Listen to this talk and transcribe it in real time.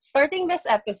starting this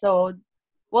episode,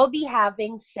 we'll be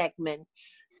having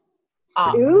segments.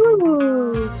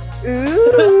 Ooh!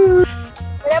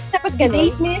 Dapat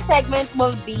Today's ganun. mini segment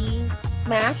will be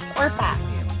Smash or Pass.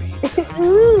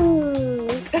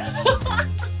 Ooh!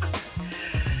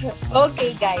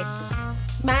 Okay, guys.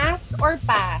 Smash or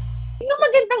Pass? Sino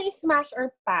magandang i-smash or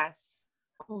pass?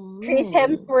 Chris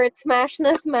Hemsworth, smash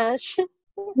na smash.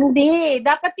 Hindi.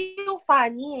 Dapat yung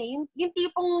funny eh. Yung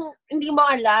tipong hindi mo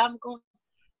alam kung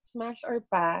smash or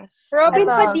pass. Robin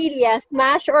Ito. Padilla,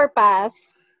 smash or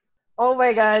pass? Oh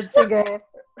my God, sige.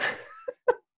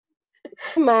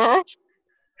 Smash?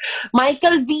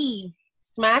 Michael V.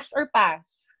 Smash or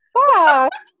pass? Pass!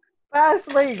 Pass,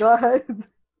 my God.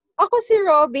 Ako si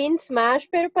Robin, smash,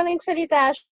 pero pala yung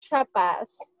salita siya,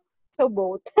 pass. So,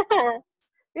 both.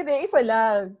 Hindi, isa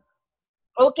lang.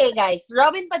 Okay, guys.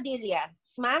 Robin Padilla.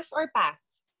 Smash or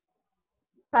pass?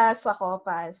 Pass ako,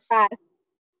 pass. Pass.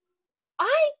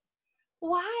 Ay!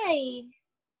 Why?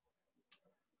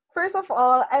 First of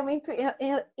all, I'm into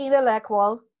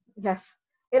intellectual. Yes.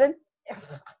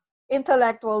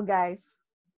 Intellectual, guys.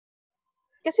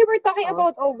 Kasi we're talking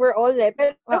about overall eh.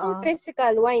 Pero kung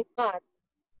physical, why not?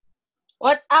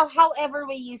 However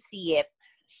way you see it.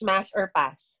 Smash or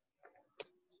pass?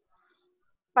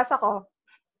 Pass ako.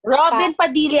 Robin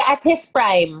Padilla at his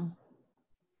prime.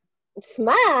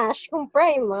 Smash! Kung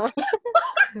prime, ah.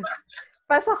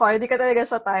 Pass ako. Hindi ka talaga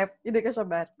siya type. Hindi ka siya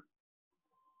bet.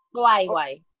 Why?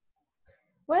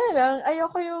 Wala lang.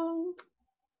 Ayoko yung...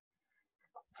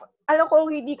 Alam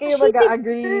ko hindi kayo She did,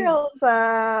 mag-agree girl. sa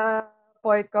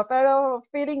point ko. Pero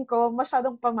feeling ko,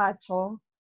 masyadong pamacho.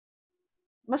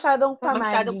 Masyadong pamagi.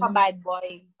 Masyadong pa-bad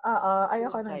boy. Oo,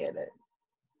 ayoko na Okay. gano'n.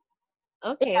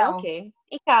 Okay, Ikaw. okay.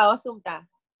 Ikaw, Sumta.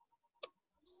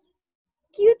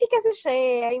 Cutie kasi siya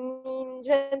eh. I mean,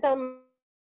 gentleman.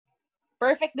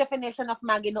 Perfect definition of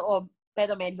maginoob,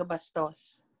 pero medyo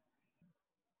bastos.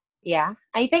 Yeah?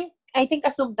 I think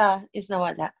Asumta is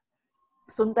nawala.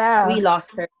 Sunta. We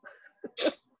lost her.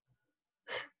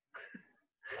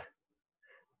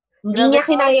 Hindi niya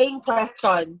kinaya yung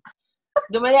question.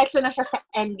 Dumiretso na siya sa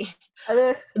endgame.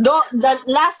 Ano? The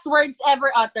last words ever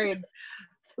uttered.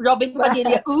 Robin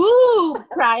Padilla, ooh,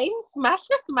 crime, smash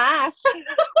na smash.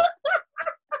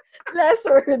 Last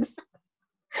words.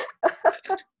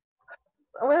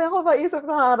 Wala ko maisip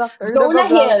na character. Jonah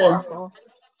Nabablanko Hill. ako.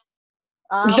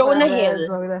 Jonah pwede. Hill.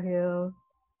 Jonah Hill.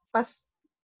 Pas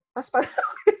pa.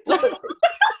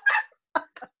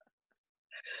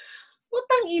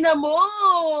 Putang ina mo.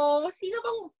 Sino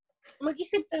bang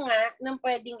mag-isip ka nga ng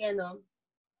pwedeng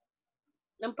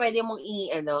ng pwede mong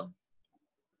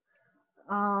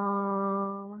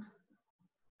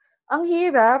Ang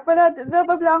hirap. Wala,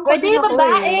 nabablanko Pwede din ako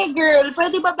babae, eh. girl.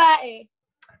 Pwede babae.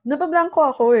 Nabablanko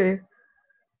ako eh.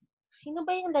 Sino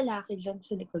ba yung lalaki dyan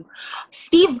sa likod?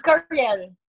 Steve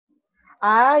Carell.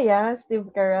 Yeah. Steve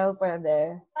Carell,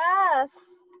 pwede. Pass!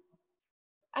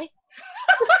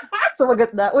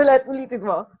 Sumagot na. Ulitin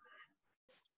mo.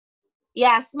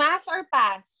 Yeah, smash or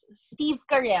pass? Steve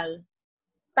Carell.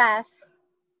 Pass.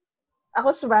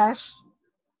 Ako smash.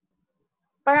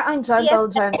 Parang ang gentle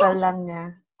lang niya.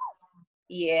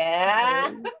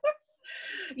 Yeah.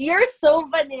 You're so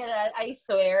vanilla, I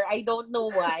swear. I don't know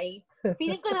why.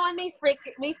 Feeling ko naman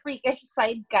may freakish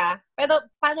side ka. Pero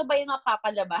paano ba yun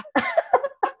mapapalabas?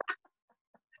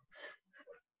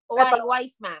 Why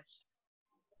smash?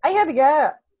 Ayan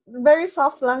nga. Very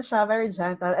soft lang siya, very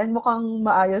gentle. And mukhang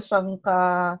maayos siyang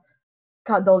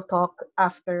cuddle talk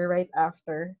right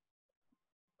after.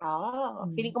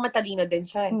 Feeling ko matalino din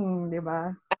siya. Di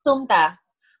ba? Asumta,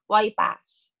 why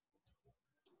pass?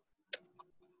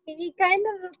 He kind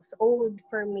of looks old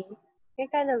for me.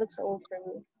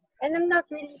 And I'm not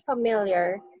really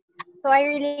familiar. So I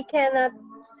really cannot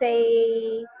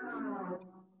say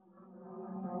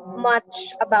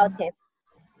much about him.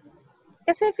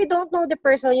 Kasi if you don't know the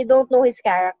person, you don't know his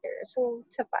character. So,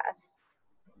 it's a pass.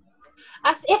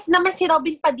 As if naman si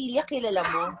Robin Padilla kilala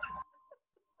mo.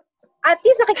 At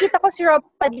least nakikita ko si Rob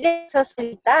Padilla sa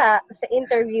salita, sa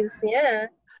interviews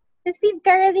niya. Si Steve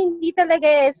Carell, hindi talaga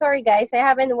eh. Sorry guys, I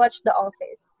haven't watched The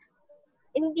Office.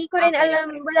 Hindi ko rin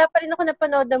alam, wala pa rin ako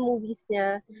napanood ng movies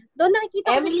niya. Doon nakikita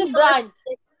ko Emily sa Blunt.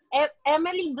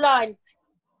 Emily Blunt.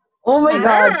 Oh my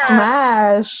God,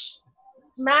 smash!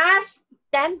 Smash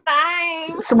 10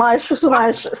 times!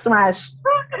 Smash!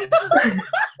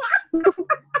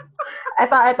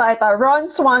 Ito. Ron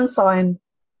Swanson.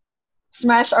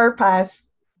 Smash or pass?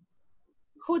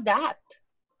 Who that?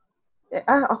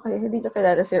 Okay. Hindi ko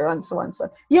kilala si Ron Swanson.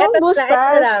 Yung Ito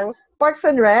mustache. lang. Parks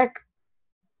and Rec.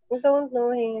 I don't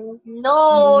know him.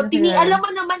 No, Yeah. alam mo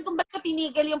naman kung ba't ka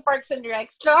pinigil yung Parks and Rec.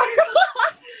 Char.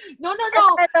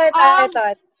 No.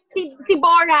 Ito. Si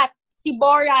Borat.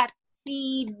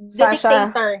 Si The Sasha.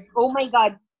 Dictator. Oh my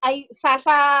God. Ay,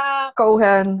 Sasha.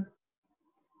 Cohen.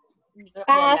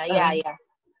 Pass. Yeah.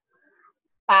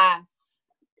 Pass.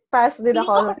 Pass din Feeling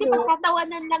ko ako. kasi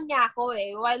pagtatawanan lang niya ako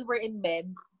while we're in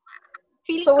bed.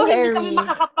 Feeling So ko hindi kami hairy.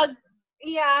 makakapag...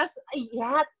 Yes.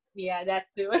 Yeah, that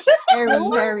too.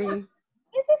 Hairy.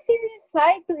 There's a serious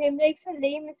side to him. Like, sa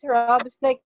lame as Rob, it's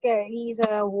like he's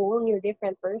a whole new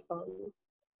different person.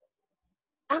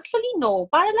 Actually, no.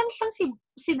 Para lang siyang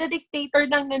si The Dictator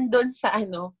lang nandun sa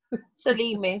sa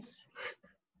Limes.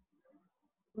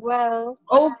 Well,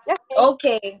 Oh,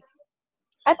 okay.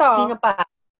 Ito, Sino pa?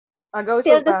 Go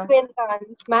Tilda Sulta.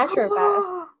 Swinton, smash or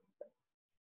pass?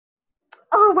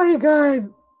 Oh my God.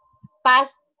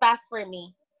 Pass for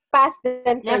me. Pass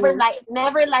din for me.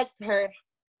 Never liked her.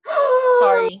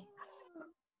 Sorry.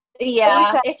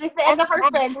 Yeah. Is this the end of our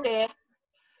friendship?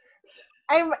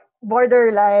 I'm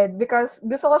borderline because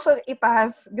gusto ko siyang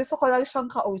i-pass. Gusto ko lang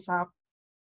siyang kausap.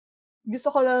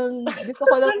 Gusto ko lang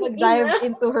mag-dive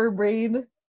into her brain.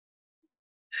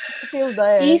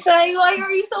 Tilda eh. Isay, why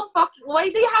are you so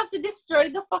why do you have to destroy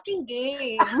the fucking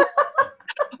game?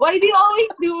 Why do you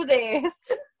always do this?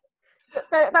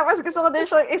 Tapos gusto ko din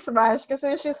siyang i-smash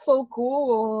kasi she's so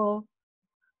cool.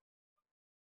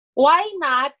 Why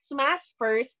not smash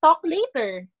first, talk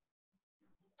later?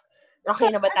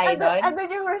 Okay na ba tayo doon? Ano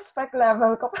yung respect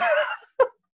level ko?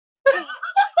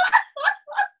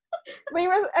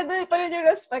 Ano pa rin yung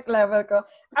respect level ko?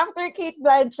 After Kate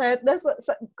Blanchett,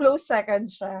 close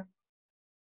second siya.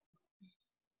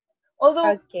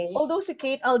 Although si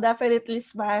Kate, I'll definitely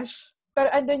smash.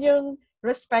 Pero andun yung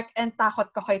respect and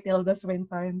takot ko kay Tilda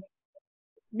Swinton.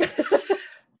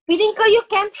 Feeling ko you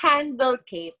can't handle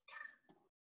Kate.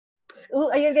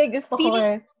 Ayun nga gusto ko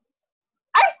eh.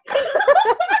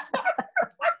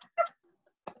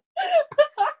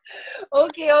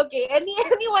 Okay.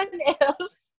 Anyone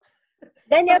else?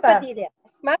 Daniel Padilla,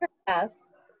 smash or pass?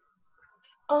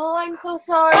 Oh, I'm so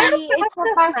sorry. It's a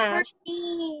pass for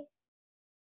me.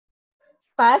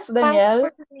 Pass, Daniel?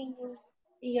 Pass for me.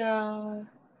 Yeah.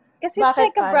 Kasi it's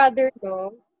like a brother,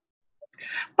 no?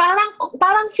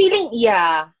 Parang feeling,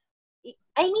 yeah.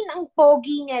 I mean, ang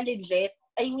pogi niya legit.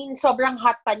 I mean, sobrang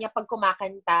hot pa niya pag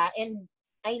kumakanta. And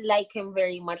I like him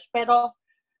very much. Pero,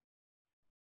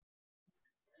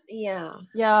 yeah.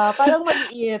 Yeah, parang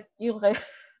maliit yung kay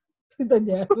si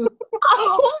Daniel.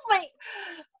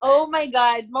 Oh my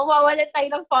God. Mawawalan tayo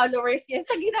ng followers yan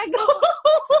sa ginagawa.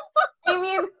 I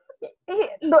mean,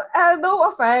 no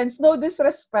offense, no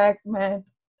disrespect, man.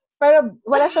 Pero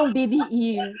wala siyang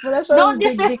BDE. Wala siyang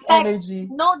big dick energy.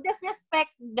 No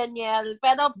disrespect, Daniel.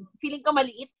 Pero feeling ko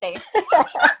maliit eh.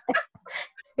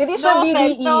 Hindi siya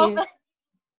BDE.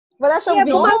 Wala siyang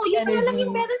big dick energy. Yun na lang yung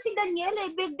meron si Daniel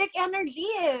eh. Big dick energy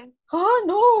eh.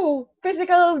 No.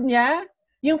 Physical niya,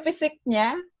 yung physique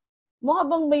niya, mukha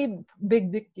bang may big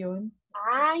dick yun?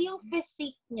 Yung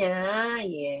physique niya.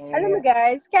 Yeah. Alam mo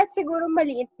guys, kahit siguro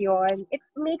maliit yun, it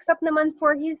makes up naman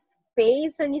for his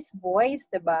face and his voice,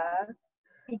 diba?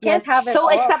 He can't have it so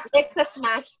all. It's a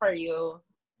smash for you.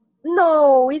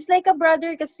 No, he's like a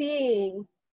brother kasi.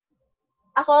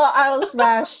 Ako, I'll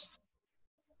smash.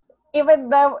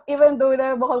 Even though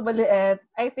na mukhang maliit,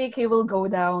 I think he will go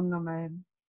down naman.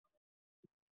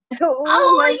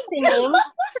 Oh my God!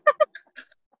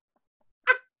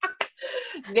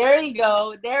 There you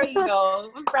go.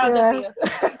 I'm proud of you.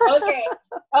 Okay.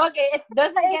 It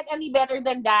doesn't get any better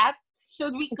than that.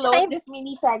 Should we close this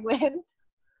mini segment?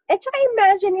 And tsaka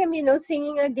imagine him,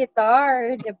 singing a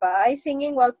guitar, diba?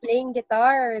 Singing while playing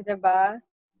guitar, diba?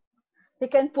 He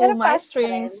can pull my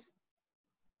strings.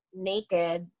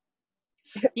 Naked.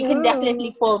 You can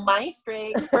definitely pull my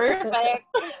string. Perfect.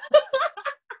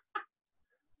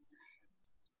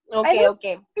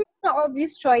 Okay. The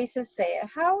obvious choices eh.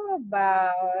 How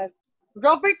about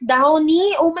Robert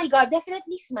Downey? Oh my God,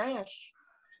 definitely smash.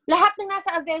 Lahat ng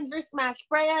nasa Avengers smash.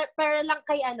 Para lang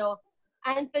kay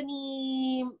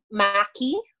Anthony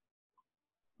Mackie.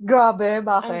 Grabe,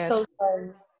 bakit? I'm so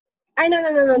sorry. Ay, no.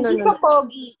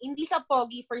 Hindi siya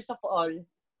pogi, first of all.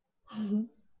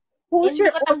 Who's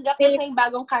your katanggap na siya yung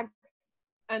bagong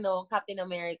Captain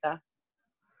America.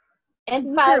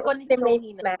 And Falcon is so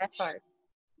smash?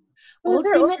 Who's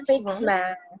your ultimate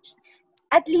smash?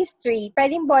 At least 3.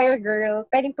 Pwedeng boy or girl.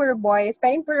 Pwedeng puro boys.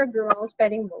 Pwedeng puro girls.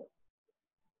 Pwedeng both.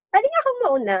 Pwedeng akong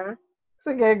mauna.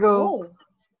 Sige, go. Oh.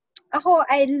 Ako,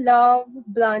 I love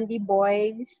blondie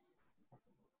boys.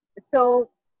 So,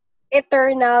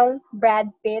 eternal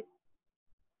Brad Pitt.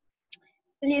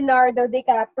 Leonardo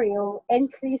DiCaprio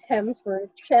and Chris Hemsworth.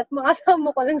 Shit,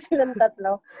 makasama ko lang silang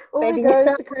tatlo. Oh my Pwede God,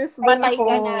 na. si Chris din Patay ako.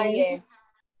 ka na, yes.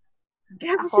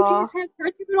 Grabe si Ako? Chris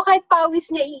Hemsworth. Siguro kahit pawis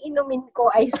niya, iinumin ko,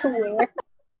 I swear.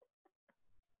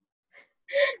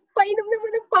 Painom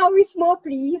naman ng pawis mo,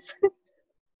 please.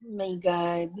 Oh my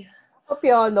God.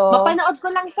 Piolo. Mapanood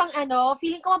ko lang siyang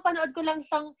feeling ko mapanood ko lang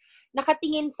siyang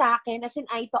nakatingin sa akin as in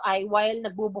eye to eye while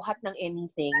nagbubuhat ng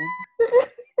anything.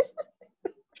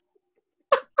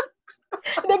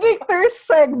 Naging first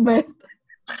segment.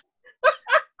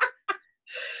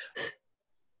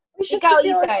 Ikaw,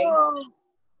 Isay.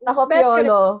 Ako,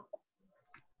 Piolo.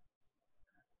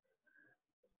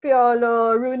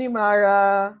 Piolo, Rooney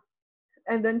Mara,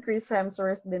 and then Chris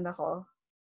Hemsworth din ako.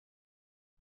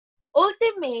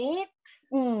 Ultimate?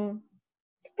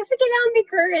 Kasi kailangan may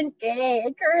current ka eh.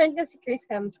 Current ka si Chris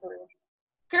Hemsworth.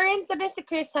 Current ko din si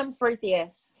Chris Hemsworth,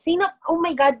 yes. Sino? Oh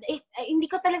my God. Hindi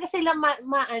ko talaga sila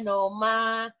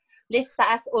lista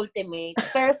as ultimate.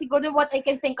 Pero siguro what I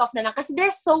can think of na lang. Kasi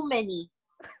there's so many.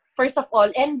 First of all.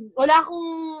 And wala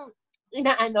akong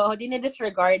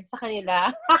dinidisregard sa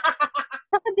kanila.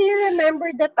 Do you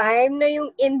remember the time na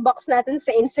yung inbox natin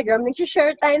sa Instagram,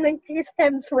 nag-share tayo ng Chris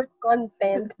Hemsworth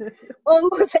content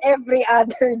almost every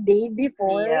other day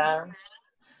before? Yeah.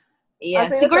 Yeah.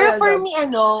 Sino Siguro sa'yo, for Jobs? me,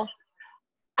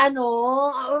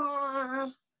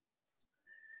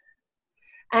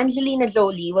 Angelina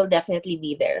Jolie will definitely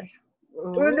be there.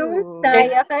 Ulo,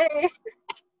 daya ka eh.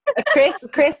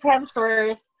 Chris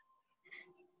Hemsworth.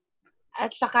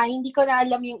 At saka, hindi ko na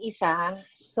alam yung isa.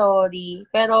 Sorry.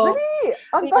 Pero, Dali!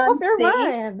 On top of your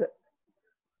mind.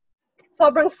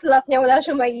 Sobrang slut niya, wala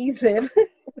siyang maiisip.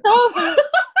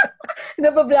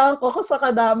 Nabablanko ko sa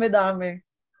kadami-dami.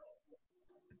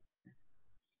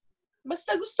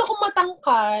 basta gusto ko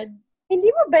matangkad. Hindi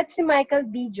mo bet si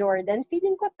Michael B. Jordan?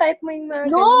 Feeling ko type mo yung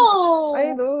mga No!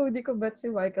 I know, hindi ko bet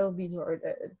si Michael B.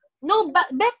 Jordan. No,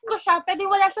 bet ko siya. Pwede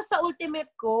wala siya sa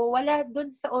ultimate ko. Wala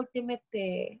dun sa ultimate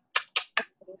eh.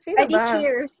 Sino Adi, ba?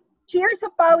 cheers. Cheers sa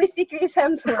pawis si Chris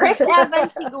Hemsworth. Chris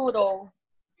Evans siguro.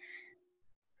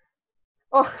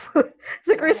 Oh,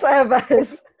 si Chris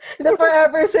Evans. Na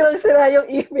forever silang-sira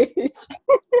yung image.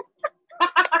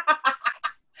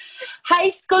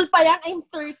 High school pa lang, I'm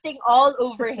thirsting all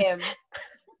over him.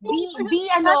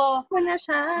 B-class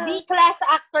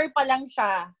actor pa lang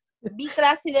siya.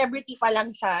 B-class celebrity pa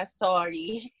lang siya.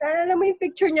 Sorry. Alam mo yung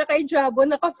picture niya kay Jabo,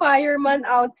 naka-fireman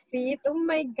outfit. Oh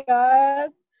my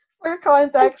God. For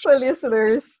context sa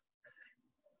listeners,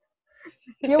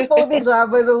 yung phone ni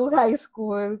Jabba nung high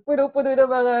school, puno-puno ng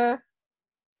mga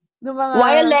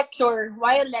While lecture.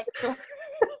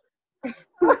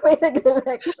 may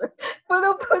nag-lecture.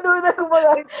 Puno-puno ng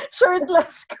mga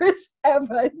shirtless Chris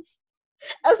Evans.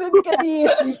 As in,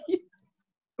 kadiri.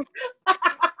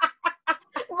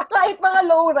 Kahit mga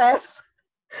low-res,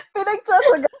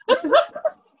 pinagtsatsagaan.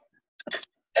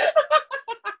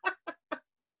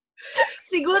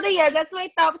 Siguro, yeah, that's my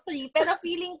top 3. Pero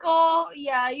feeling ko,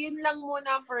 yeah, yun lang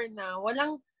muna for now.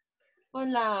 Wala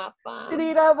pa.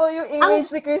 Sinira mo yung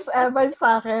image ni Chris Evans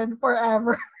sa akin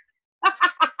forever.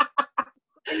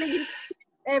 Naging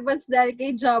Evans dahil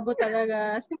kay Jabo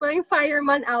talaga. So, yung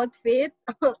fireman outfit,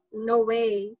 no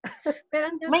way.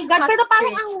 Pero My God, pero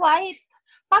parang ang white.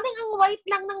 Parang ang white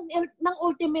lang ng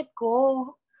ultimate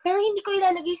ko. Pero hindi ko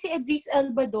ilalagay si Idris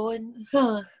Elba doon.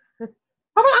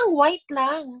 Parang ang white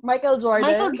lang. Michael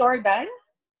Jordan?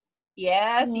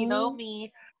 Yes, you know me.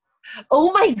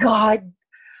 Oh my God!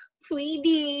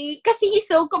 Tweedy! Kasi he's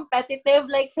so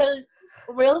competitive. Like,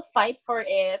 he'll fight for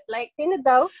it. Like, sino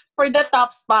daw? for the top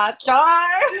spot.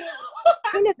 Char!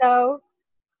 Sino daw?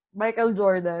 Michael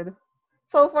Jordan.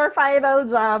 So, for final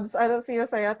jobs, ano sino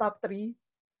sa'yo? Top 3?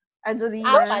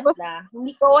 Angelina? 4 na.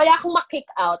 Wala akong ma-kick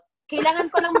out.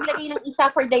 Kailangan ko lang maglagay ng isa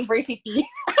for diversity.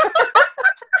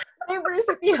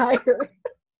 Diversity hire.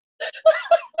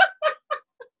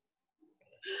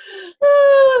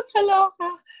 Kaloka.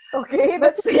 Okay,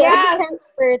 that's it. Yes.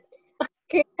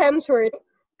 Chris Hemsworth.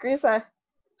 Chris,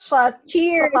 shot.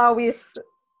 Cheers. Sa pawis.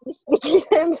 Chris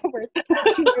Hemsworth.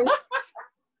 Cheers.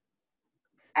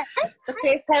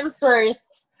 Chris Hemsworth.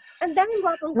 Ang daming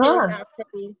gwapong Chris,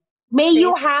 actually. May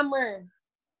you hammer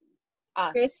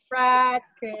us. Chris Pratt,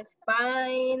 Chris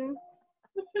Pine.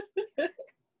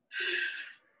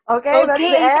 Okay, that's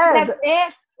the end. That's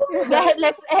it.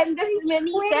 Let's end this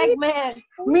mini segment.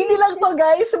 Mini lang to,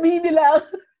 guys. Mini lang.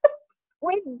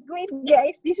 Wait,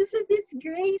 guys. This is a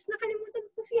disgrace. Nakalimutan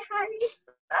ko si Harry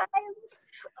Styles.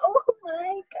 Oh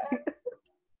my God.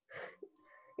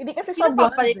 Hindi kasi siya Sino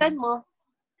blonde. papalitan mo?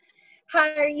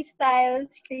 Harry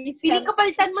Styles, Chris Pili ko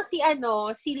palitan mo si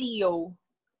Leo.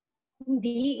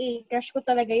 Hindi eh. Crush ko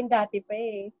talaga yung dati pa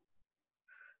eh.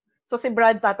 So, si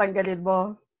Brad tatanggalin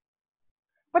mo.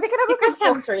 Pwede ka Si naman Chris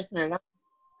Hemsworth na lang.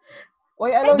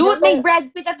 Uy, alam niyo, Dude, may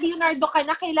Brad Pitt at Leonardo ka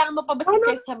na. Kailangan mo pa ba si no,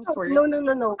 Chris Hemsworth?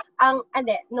 no.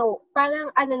 No. Parang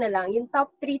ano na lang, yung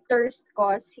top 3 thirst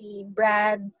ko, si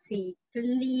Brad, si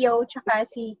Leo, tsaka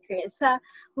si Chris.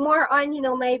 More on,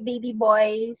 my baby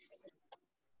boys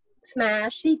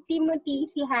smash. Si Timothy,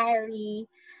 si Harry,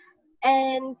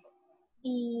 and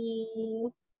si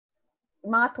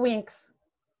mga twinks.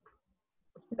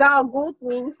 Gago,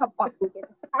 twins sa packet.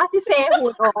 Kasi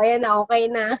Sehun, okay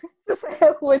na.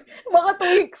 Sehun. Mga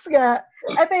twinks nga.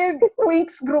 Ito yung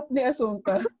twinks group ni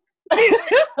Asunta.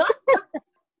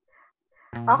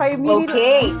 Okay,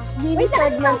 mini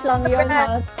segment lang yun,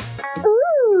 ha?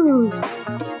 Ooh!